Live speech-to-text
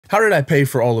How did I pay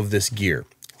for all of this gear?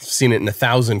 I've seen it in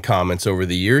 1,000 comments over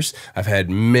the years. I've had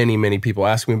many people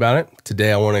ask me about it.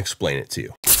 Today I want to explain it to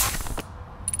you.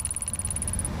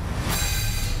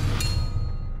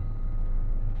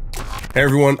 Hey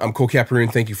everyone, I'm Cole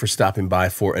Caparoon. Thank you for stopping by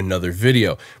for another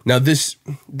video. Now this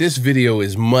video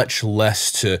is much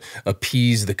less to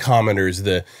appease the commenters,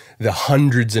 the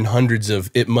hundreds and hundreds of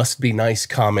 "it must be nice"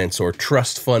 comments or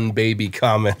 "trust fund baby"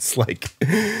 comments. Like,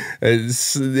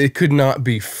 it could not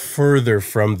be further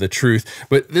from the truth.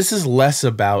 But this is less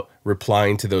about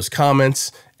replying to those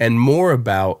comments and more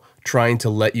about trying to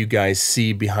let you guys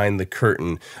see behind the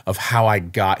curtain of how I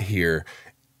got here,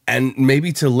 and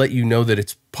maybe to let you know that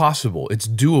it's possible, it's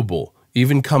doable,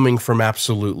 even coming from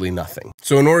absolutely nothing.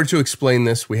 So in order to explain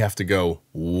this, we have to go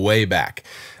way back.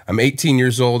 I'm 18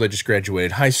 years old, I just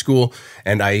graduated high school,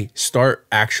 and I start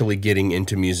actually getting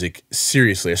into music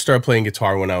seriously. I started playing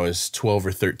guitar when I was 12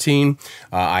 or 13.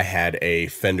 I had a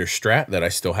Fender Strat that I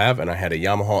still have, and I had a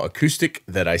Yamaha acoustic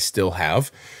that I still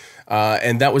have.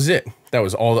 And that was it. That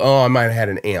was all. Oh, I might have had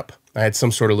an amp. I had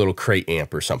some sort of little crate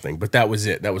amp or something, but that was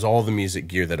it. That was all the music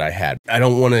gear that I had. I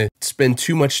don't want to spend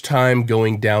too much time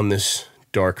going down this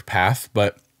dark path,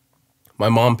 but my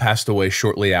mom passed away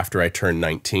shortly after I turned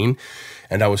 19,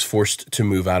 and I was forced to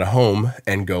move out of home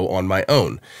and go on my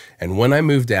own. And when I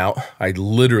moved out, I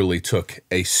literally took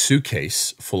a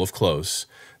suitcase full of clothes,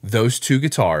 those 2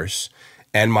 guitars,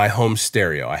 and my home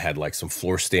stereo. I had like some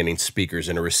floor standing speakers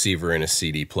and a receiver and a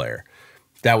CD player.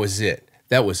 That was it.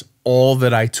 That was all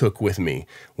that I took with me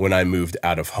when I moved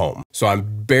out of home. So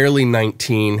I'm barely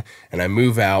 19 and I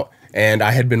move out, and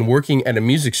I had been working at a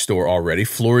music store already,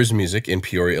 Flores Music in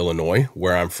Peoria, Illinois,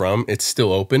 where I'm from. It's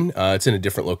still open. It's in a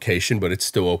different location, but it's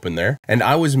still open there. And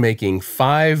I was making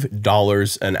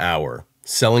 $5 an hour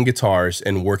selling guitars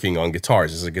and working on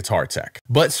guitars as a guitar tech.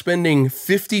 But spending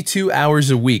 52 hours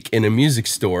a week in a music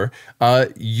store,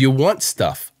 you want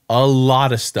stuff. A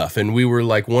lot of stuff. And we were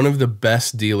like one of the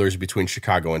best dealers between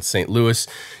Chicago and St. Louis,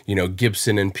 you know,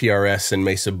 Gibson and PRS and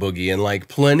Mesa Boogie, and like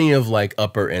plenty of like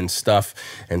upper end stuff.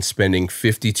 And spending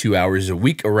 52 hours a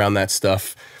week around that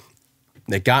stuff,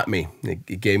 it got me.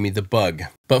 It gave me the bug.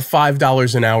 But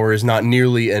 $5 an hour is not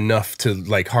nearly enough to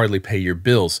like hardly pay your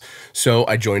bills. So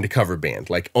I joined a cover band.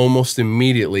 Like almost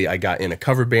immediately I got in a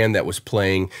cover band that was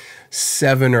playing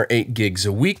 7 or 8 gigs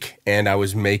a week, and I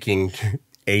was making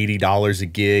 $80 a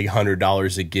gig,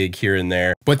 $100 a gig here and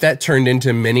there. But that turned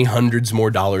into many hundreds more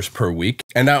dollars per week.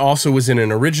 And I also was in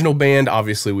an original band.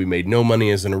 Obviously, we made no money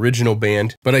as an original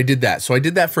band, but I did that. So I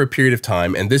did that for a period of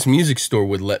time, and this music store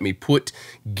would let me put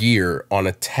gear on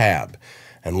a tab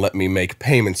and let me make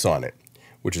payments on it,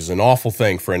 which is an awful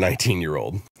thing for a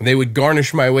 19-year-old. They would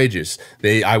garnish my wages.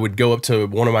 I would go up to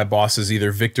one of my bosses,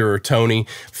 either Victor or Tony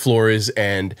Flores,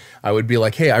 and I would be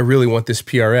like, hey, I really want this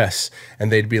PRS.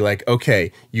 And they'd be like,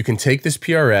 okay, you can take this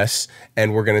PRS,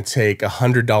 and we're gonna take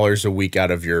 $100 a week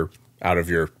out of your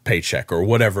paycheck or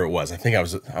whatever it was. I think I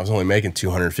was only making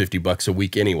 $250 a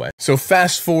week anyway. So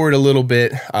fast forward a little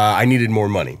bit, I needed more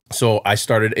money. So I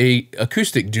started a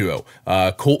acoustic duo.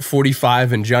 Colt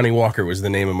 45 and Johnny Walker was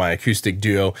the name of my acoustic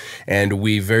duo. And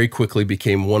we very quickly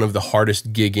became one of the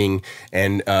hardest gigging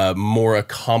and more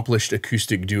accomplished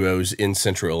acoustic duos in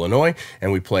Central Illinois.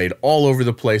 And we played all over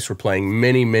the place. We're playing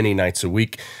many nights a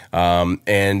week.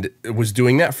 And was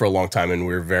doing that for a long time, and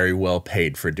we were very well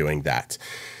paid for doing that.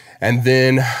 And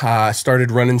then I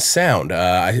started running sound.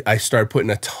 I started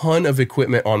putting a ton of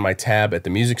equipment on my tab at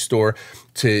the music store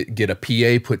to get a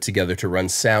PA put together to run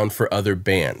sound for other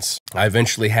bands. I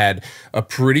eventually had a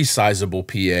pretty sizable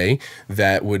PA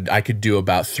that I could do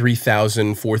about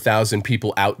 3,000, 4,000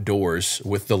 people outdoors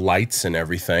with the lights and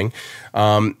everything.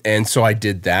 And so I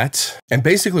did that. And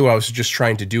basically what I was just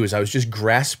trying to do is I was just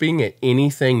grasping at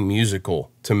anything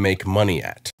musical to make money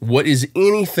at. What is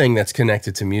anything that's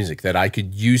connected to music that I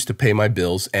could use to pay my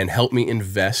bills and help me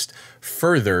invest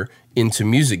further into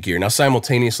music gear? Now,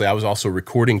 simultaneously, I was also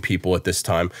recording people at this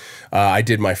time. I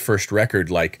did my first record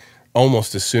like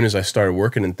almost as soon as I started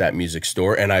working at that music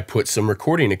store, and I put some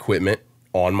recording equipment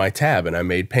on my tab, and I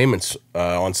made payments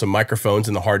on some microphones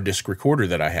and the hard disk recorder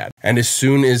that I had. And as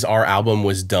soon as our album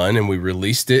was done and we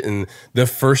released it, and the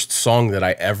first song that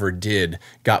I ever did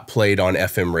got played on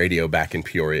FM radio back in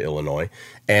Peoria, Illinois,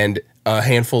 and a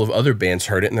handful of other bands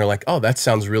heard it and they're like, oh, that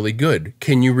sounds really good.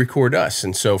 Can you record us?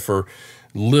 And so for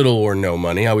little or no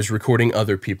money, I was recording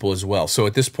other people as well. So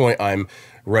at this point, I'm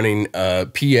running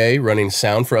PA, running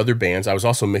sound for other bands. I was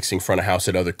also mixing front of house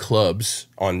at other clubs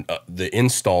on the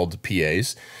installed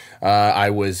PAs. I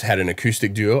had an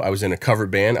acoustic duo. I was in a cover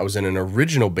band. I was in an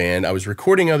original band. I was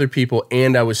recording other people,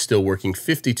 and I was still working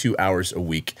 52 hours a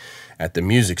week at the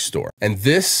music store. And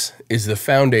this is the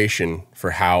foundation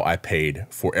for how I paid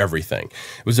for everything.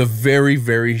 It was a very,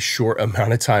 very short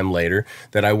amount of time later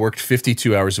that I worked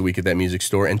 52 hours a week at that music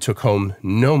store and took home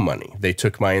no money. They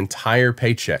took my entire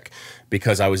paycheck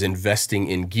because I was investing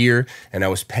in gear and I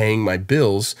was paying my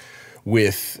bills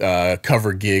with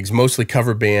cover gigs, mostly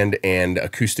cover band and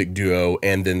acoustic duo,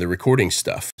 and then the recording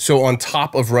stuff. So on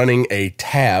top of running a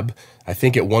tab, I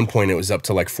think at one point it was up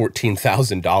to like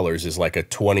 $14,000 as like a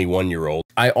 21-year-old.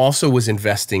 I also was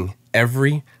investing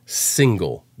every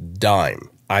single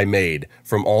dime I made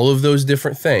from all of those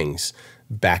different things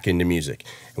back into music.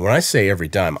 And when I say every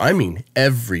dime, I mean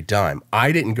every dime.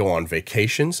 I didn't go on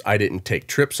vacations. I didn't take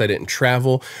trips. I didn't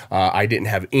travel. I didn't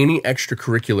have any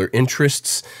extracurricular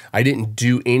interests. I didn't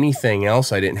do anything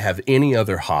else. I didn't have any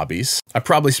other hobbies. I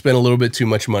probably spent a little bit too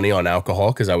much money on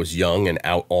alcohol because I was young and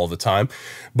out all the time.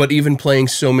 But even playing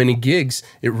so many gigs,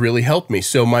 it really helped me.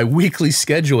 So my weekly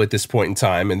schedule at this point in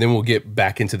time, and then we'll get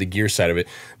back into the gear side of it.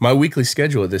 My weekly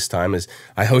schedule at this time is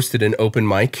I hosted an open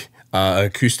mic,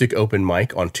 acoustic open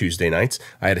mic on Tuesday nights.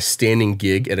 I had a standing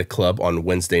gig at a club on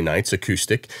Wednesday nights,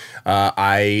 acoustic.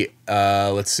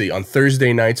 Let's see, on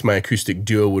Thursday nights, my acoustic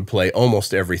duo would play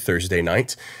almost every Thursday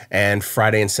night. And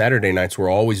Friday and Saturday nights were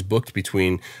always booked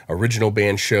between original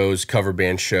band shows, cover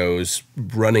band shows,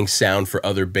 running sound for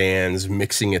other bands,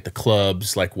 mixing at the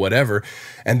clubs, like whatever.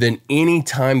 And then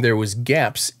anytime there was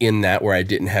gaps in that where I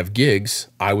didn't have gigs,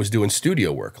 I was doing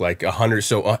studio work, like 100.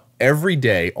 So every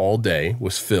day, all day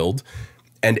was filled,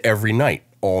 and every night,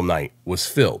 all night was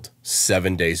filled,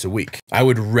 7 days a week. I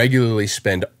would regularly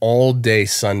spend all day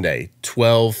Sunday,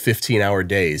 12, 15-hour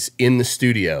days in the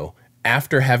studio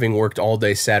after having worked all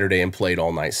day Saturday and played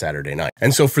all night Saturday night.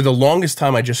 And so for the longest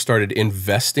time, I just started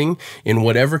investing in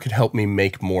whatever could help me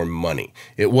make more money.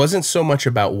 It wasn't so much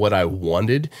about what I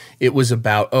wanted. It was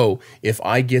about, oh, if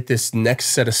I get this next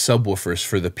set of subwoofers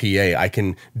for the PA, I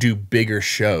can do bigger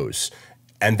shows,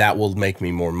 and that will make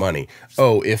me more money.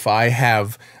 Oh, if I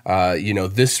have,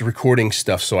 this recording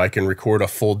stuff so I can record a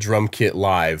full drum kit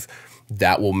live,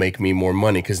 that will make me more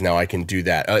money because now I can do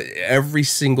that. Every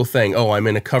single thing. Oh, I'm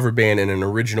in a cover band and an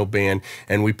original band,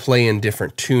 and we play in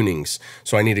different tunings.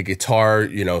 So I need a guitar,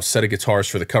 set of guitars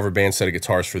for the cover band, set of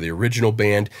guitars for the original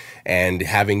band, and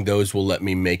having those will let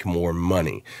me make more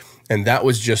money. And that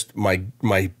was just my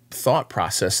thought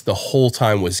process the whole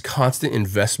time, was constant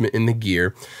investment in the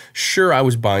gear. Sure, I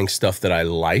was buying stuff that I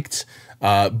liked,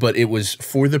 but it was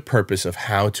for the purpose of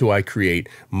how do I create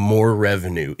more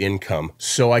revenue income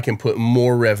so I can put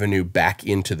more revenue back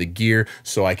into the gear,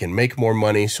 so I can make more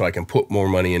money, so I can put more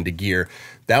money into gear.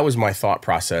 That was my thought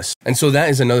process. And so that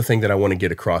is another thing that I want to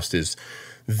get across, is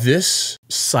this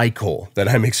cycle that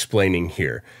I'm explaining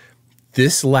here.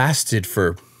 This lasted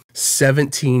for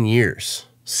 17 years,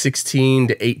 16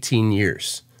 to 18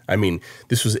 years. I mean,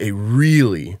 this was a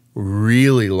really,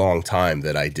 really long time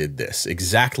that I did this,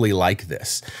 exactly like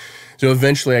this. So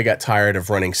eventually I got tired of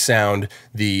running sound,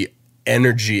 the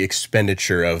energy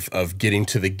expenditure of getting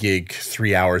to the gig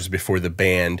 3 hours before the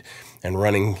band and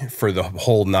running for the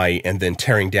whole night and then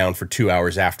tearing down for 2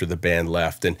 hours after the band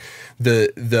left. And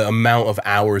the amount of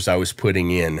hours I was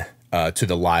putting in to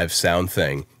the live sound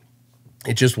thing,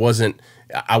 it just wasn't,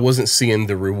 I wasn't seeing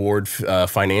the reward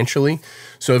financially.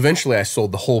 So eventually I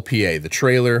sold the whole PA, the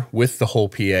trailer with the whole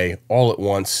PA all at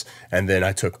once. And then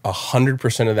I took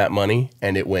 100% of that money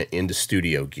and it went into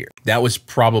studio gear. That was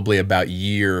probably about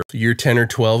year 10 or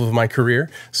 12 of my career,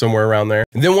 somewhere around there.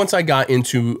 And then once I got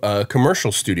into a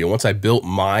commercial studio, once I built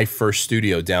my first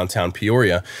studio downtown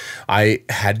Peoria, I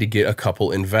had to get a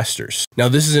couple investors. Now,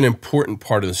 this is an important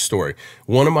part of the story.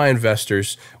 One of my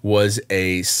investors was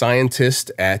a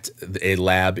scientist at a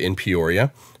lab in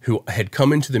Peoria who had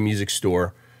come into the music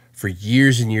store for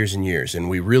years and years and years. And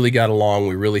we really got along.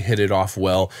 We really hit it off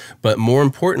well. But more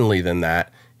importantly than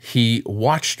that, he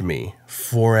watched me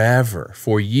forever,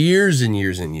 for years and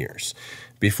years and years,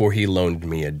 before he loaned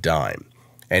me a dime.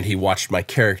 And he watched my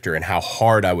character and how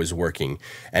hard I was working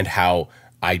and how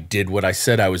I did what I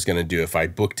said I was going to do. If I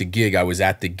booked a gig, I was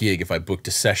at the gig. If I booked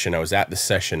a session, I was at the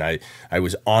session. I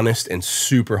was honest and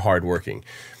super hardworking.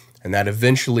 And that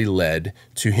eventually led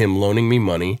to him loaning me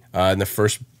money. And the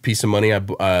first piece of money,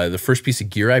 the first piece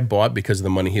of gear I bought because of the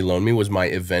money he loaned me was my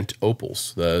Event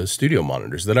Opals, the studio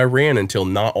monitors that I ran until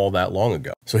not all that long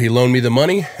ago. So he loaned me the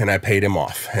money and I paid him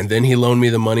off. And then he loaned me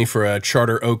the money for a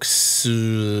Charter Oak SC,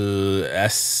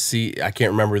 I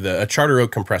can't remember a Charter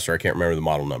Oak compressor. I can't remember the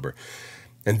model number.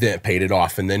 And then paid it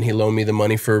off. And then he loaned me the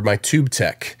money for my Tube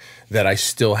Tech that I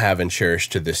still have and cherish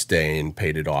to this day, and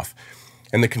paid it off.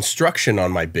 And the construction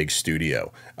on my big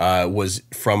studio was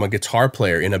from a guitar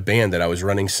player in a band that I was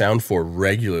running sound for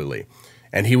regularly.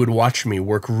 And he would watch me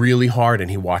work really hard,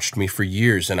 and he watched me for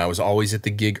years, and I was always at the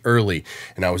gig early,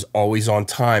 and I was always on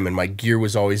time, and my gear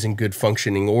was always in good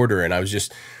functioning order, and I was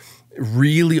just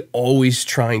really always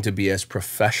trying to be as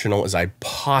professional as I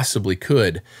possibly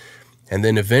could. And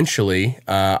then eventually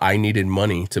I needed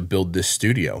money to build this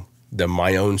studio,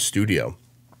 my own studio.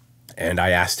 And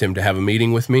I asked him to have a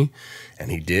meeting with me,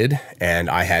 and he did. And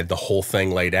I had the whole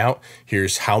thing laid out.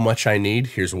 Here's how much I need.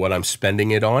 Here's what I'm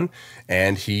spending it on.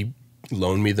 And he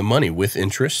loaned me the money with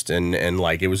interest, and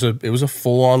like it was a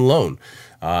full-on loan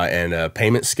and a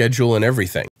payment schedule and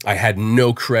everything. I had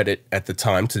no credit at the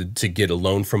time to get a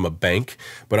loan from a bank,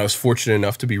 but I was fortunate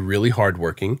enough to be really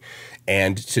hardworking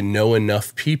and to know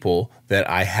enough people that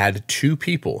I had 2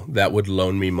 people that would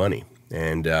loan me money.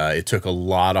 And it took a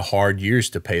lot of hard years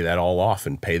to pay that all off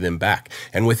and pay them back.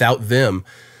 And without them,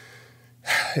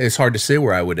 it's hard to say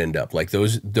where I would end up. Like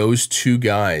those 2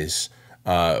 guys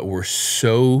were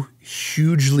so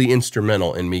hugely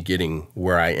instrumental in me getting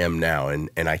where I am now. And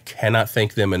I cannot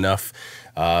thank them enough.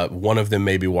 One of them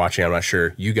may be watching. I'm not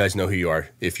sure. You guys know who you are.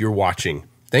 If you're watching,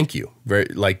 thank you.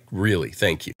 Really,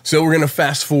 thank you. So we're going to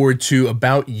fast forward to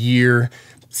about year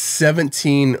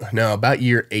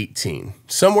 18,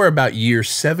 somewhere about year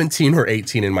 17 or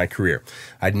 18 in my career.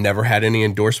 I'd never had any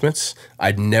endorsements.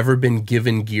 I'd never been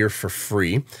given gear for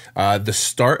free. The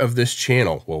start of this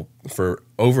channel, well, for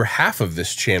over half of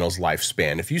this channel's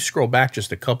lifespan, if you scroll back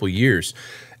just a couple years,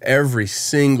 every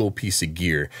single piece of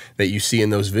gear that you see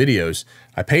in those videos,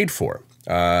 I paid for.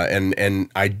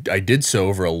 And I did so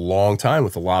over a long time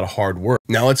with a lot of hard work.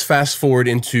 Now let's fast forward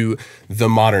into the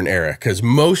modern era, because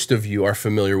most of you are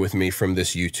familiar with me from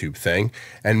this YouTube thing,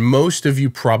 and most of you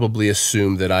probably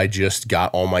assume that I just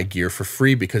got all my gear for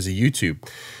free because of YouTube.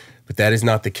 But that is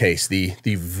not the case. The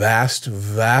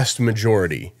vast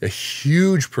majority, a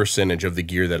huge percentage of the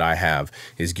gear that I have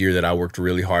is gear that I worked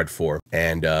really hard for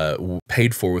and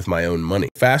paid for with my own money.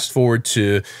 Fast forward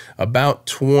to about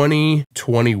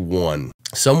 2021,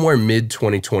 somewhere mid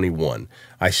 2021,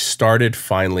 I started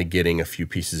finally getting a few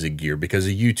pieces of gear because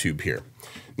of YouTube here.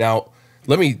 Now,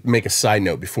 let me make a side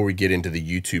note before we get into the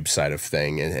YouTube side of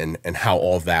thing and how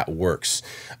all that works.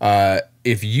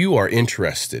 If you are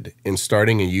interested in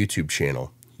starting a YouTube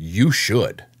channel, you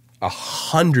should.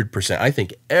 100%. I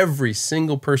think every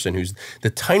single person who's the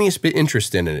tiniest bit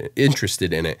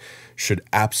interested in it should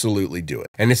absolutely do it.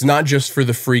 And it's not just for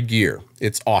the free gear.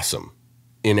 It's awesome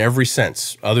in every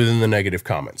sense, other than the negative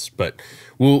comments. But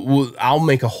I'll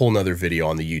make a whole nother video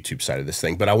on the YouTube side of this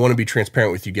thing, but I want to be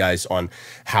transparent with you guys on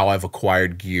how I've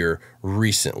acquired gear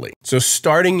recently. So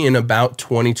starting in about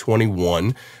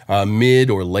 2021,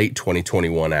 mid or late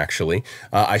 2021, actually,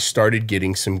 I started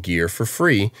getting some gear for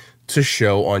free to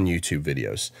show on YouTube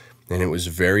videos. And it was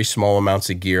very small amounts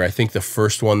of gear. I think the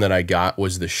first one that I got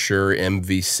was the Shure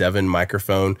MV7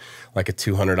 microphone, like a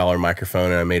 $200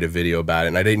 microphone, and I made a video about it.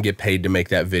 And I didn't get paid to make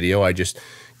that video. I just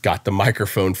got the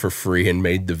microphone for free and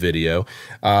made the video.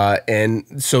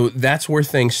 And so that's where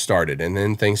things started. And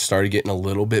then things started getting a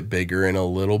little bit bigger and a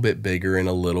little bit bigger and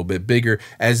a little bit bigger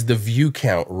as the view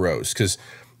count rose. Because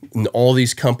all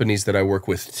these companies that I work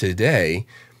with today,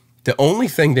 the only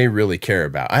thing they really care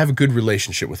about, I have a good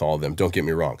relationship with all of them, don't get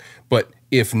me wrong, but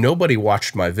if nobody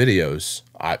watched my videos,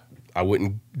 I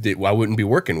wouldn't be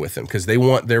working with them because they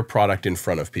want their product in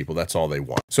front of people. That's all they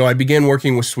want. So I began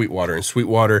working with Sweetwater, and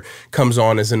Sweetwater comes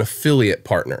on as an affiliate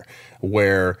partner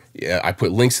where I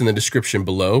put links in the description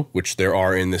below, which there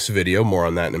are in this video, more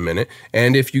on that in a minute.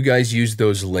 And if you guys use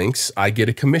those links, I get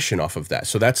a commission off of that.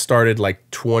 So that started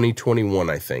like 2021,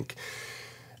 I think.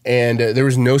 And there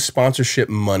was no sponsorship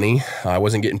money. I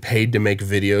wasn't getting paid to make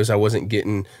videos. I wasn't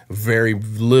getting very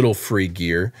little free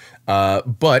gear.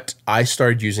 But I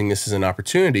started using this as an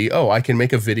opportunity. Oh, I can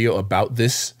make a video about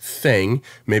this thing.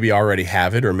 Maybe I already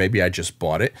have it, or maybe I just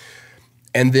bought it.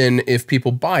 And then if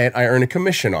people buy it, I earn a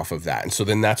commission off of that. And so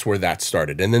then that's where that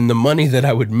started. And then the money that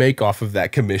I would make off of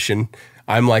that commission,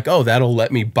 I'm like, oh, that'll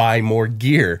let me buy more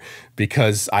gear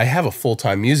because I have a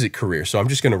full-time music career. So I'm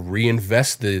just going to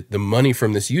reinvest the money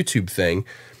from this YouTube thing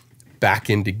back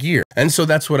into gear. And so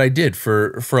that's what I did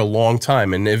for a long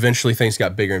time. And eventually things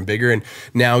got bigger and bigger. And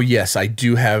now, yes, I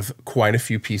do have quite a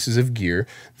few pieces of gear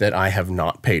that I have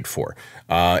not paid for.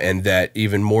 And that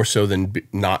even more so than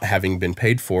not having been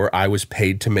paid for, I was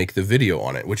paid to make the video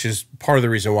on it, which is part of the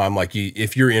reason why I'm like,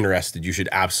 if you're interested, you should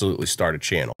absolutely start a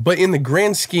channel. But in the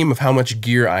grand scheme of how much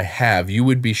gear I have, you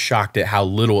would be shocked at how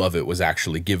little of it was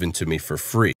actually given to me for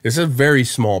free. It's a very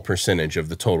small percentage of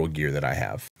the total gear that I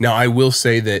have. Now, I will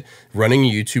say that running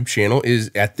a YouTube channel is,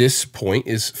 at this point,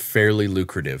 is fairly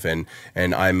lucrative, and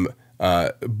I'm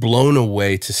blown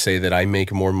away to say that I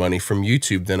make more money from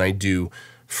YouTube than I do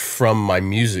from my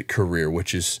music career,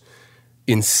 which is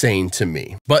insane to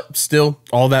me. But still,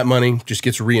 all that money just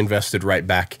gets reinvested right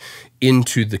back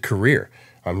into the career.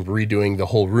 I'm redoing the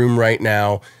whole room right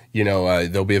now. You know,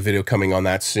 there'll be a video coming on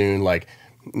that soon. Like,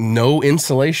 no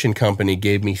insulation company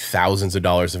gave me thousands of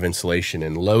dollars of insulation,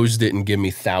 and Lowe's didn't give me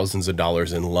thousands of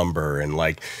dollars in lumber. And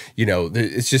like, you know,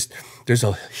 it's just, there's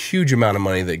a huge amount of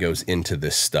money that goes into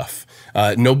this stuff.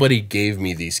 Nobody gave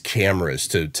me these cameras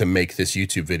to make this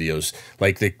YouTube videos.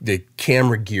 Like the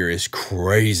camera gear is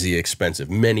crazy expensive.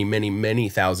 Many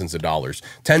thousands of dollars,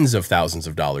 tens of thousands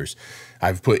of dollars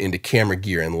I've put into camera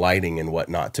gear and lighting and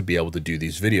whatnot to be able to do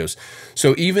these videos.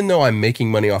 So even though I'm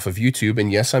making money off of YouTube,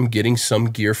 and yes, I'm getting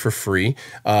some gear for free,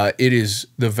 it is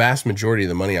the vast majority of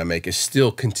the money I make is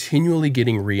still continually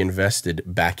getting reinvested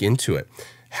back into it.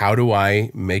 How do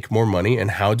I make more money, and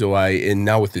how do I, and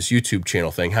now with this YouTube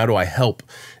channel thing, how do I help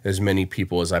as many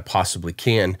people as I possibly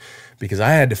can? Because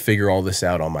I had to figure all this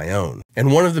out on my own.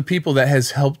 And one of the people that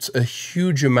has helped a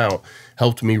huge amount,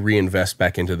 helped me reinvest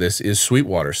back into this, is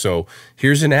Sweetwater. So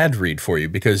here's an ad read for you,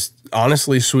 because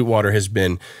honestly, Sweetwater has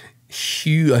been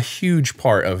a huge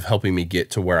part of helping me get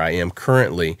to where I am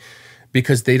currently,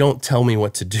 because they don't tell me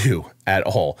what to do at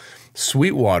all.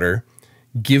 Sweetwater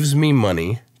gives me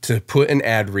money to put an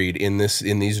ad read in these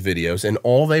videos, and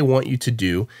all they want you to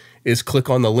do is click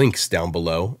on the links down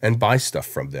below and buy stuff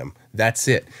from them. That's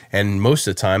it. And most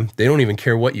of the time, they don't even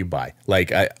care what you buy.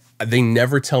 Like, they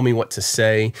never tell me what to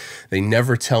say. They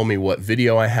never tell me what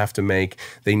video I have to make.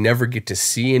 They never get to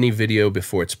see any video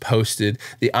before it's posted.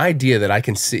 The idea that I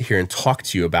can sit here and talk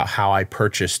to you about how I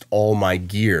purchased all my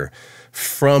gear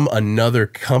from another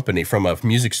company, from a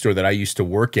music store that I used to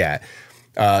work at,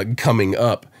 coming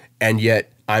up, and yet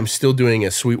I'm still doing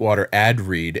a Sweetwater ad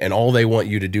read, and all they want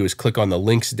you to do is click on the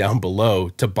links down below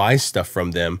to buy stuff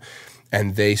from them,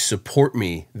 and they support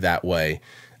me that way.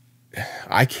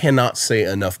 I cannot say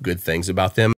enough good things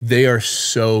about them. They are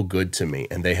so good to me,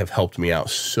 and they have helped me out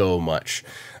so much,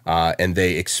 and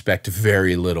they expect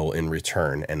very little in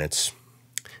return, and it's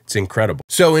incredible.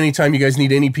 So anytime you guys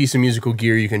need any piece of musical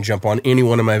gear, you can jump on any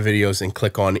one of my videos and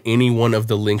click on any one of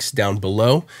the links down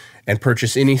below and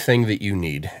purchase anything that you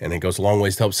need. And it goes a long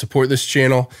ways to help support this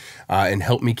channel and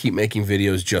help me keep making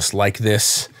videos just like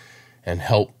this, and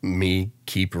help me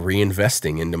keep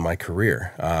reinvesting into my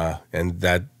career. And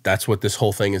that's what this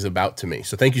whole thing is about to me.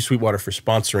 So thank you, Sweetwater, for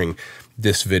sponsoring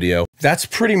this video. That's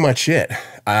pretty much it.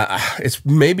 It's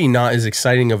maybe not as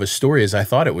exciting of a story as I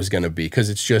thought it was going to be,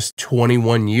 because it's just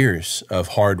 21 years of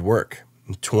hard work,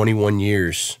 21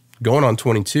 years, going on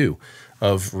 22,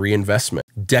 of reinvestment,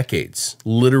 decades,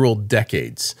 literal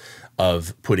decades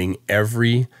of putting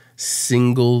every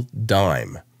single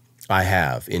dime I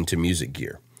have into music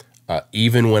gear.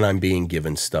 Even when I'm being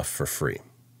given stuff for free.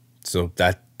 So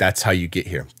that's how you get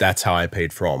here. That's how I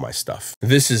paid for all my stuff.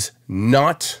 This is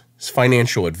not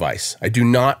financial advice. I do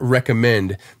not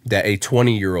recommend that a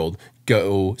 20-year-old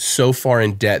go so far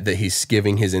in debt that he's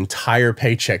giving his entire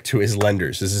paycheck to his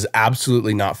lenders. This is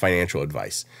absolutely not financial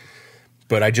advice.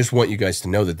 But I just want you guys to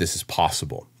know that this is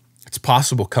possible. It's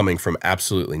possible coming from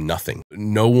absolutely nothing.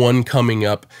 No one coming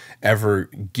up ever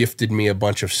gifted me a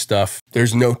bunch of stuff.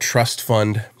 There's no trust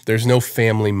fund. There's no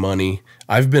family money.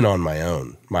 I've been on my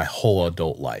own my whole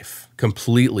adult life,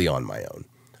 completely on my own.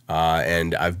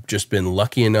 And I've just been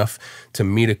lucky enough to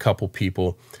meet a couple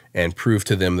people and prove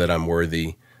to them that I'm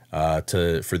worthy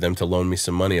for them to loan me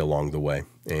some money along the way.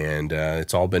 And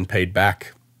it's all been paid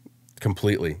back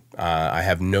completely. I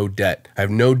have no debt. I have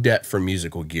no debt for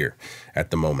musical gear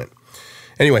at the moment.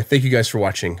 Anyway, thank you guys for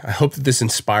watching. I hope that this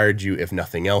inspired you, if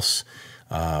nothing else.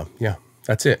 Yeah,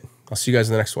 that's it. I'll see you guys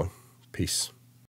in the next one. Peace.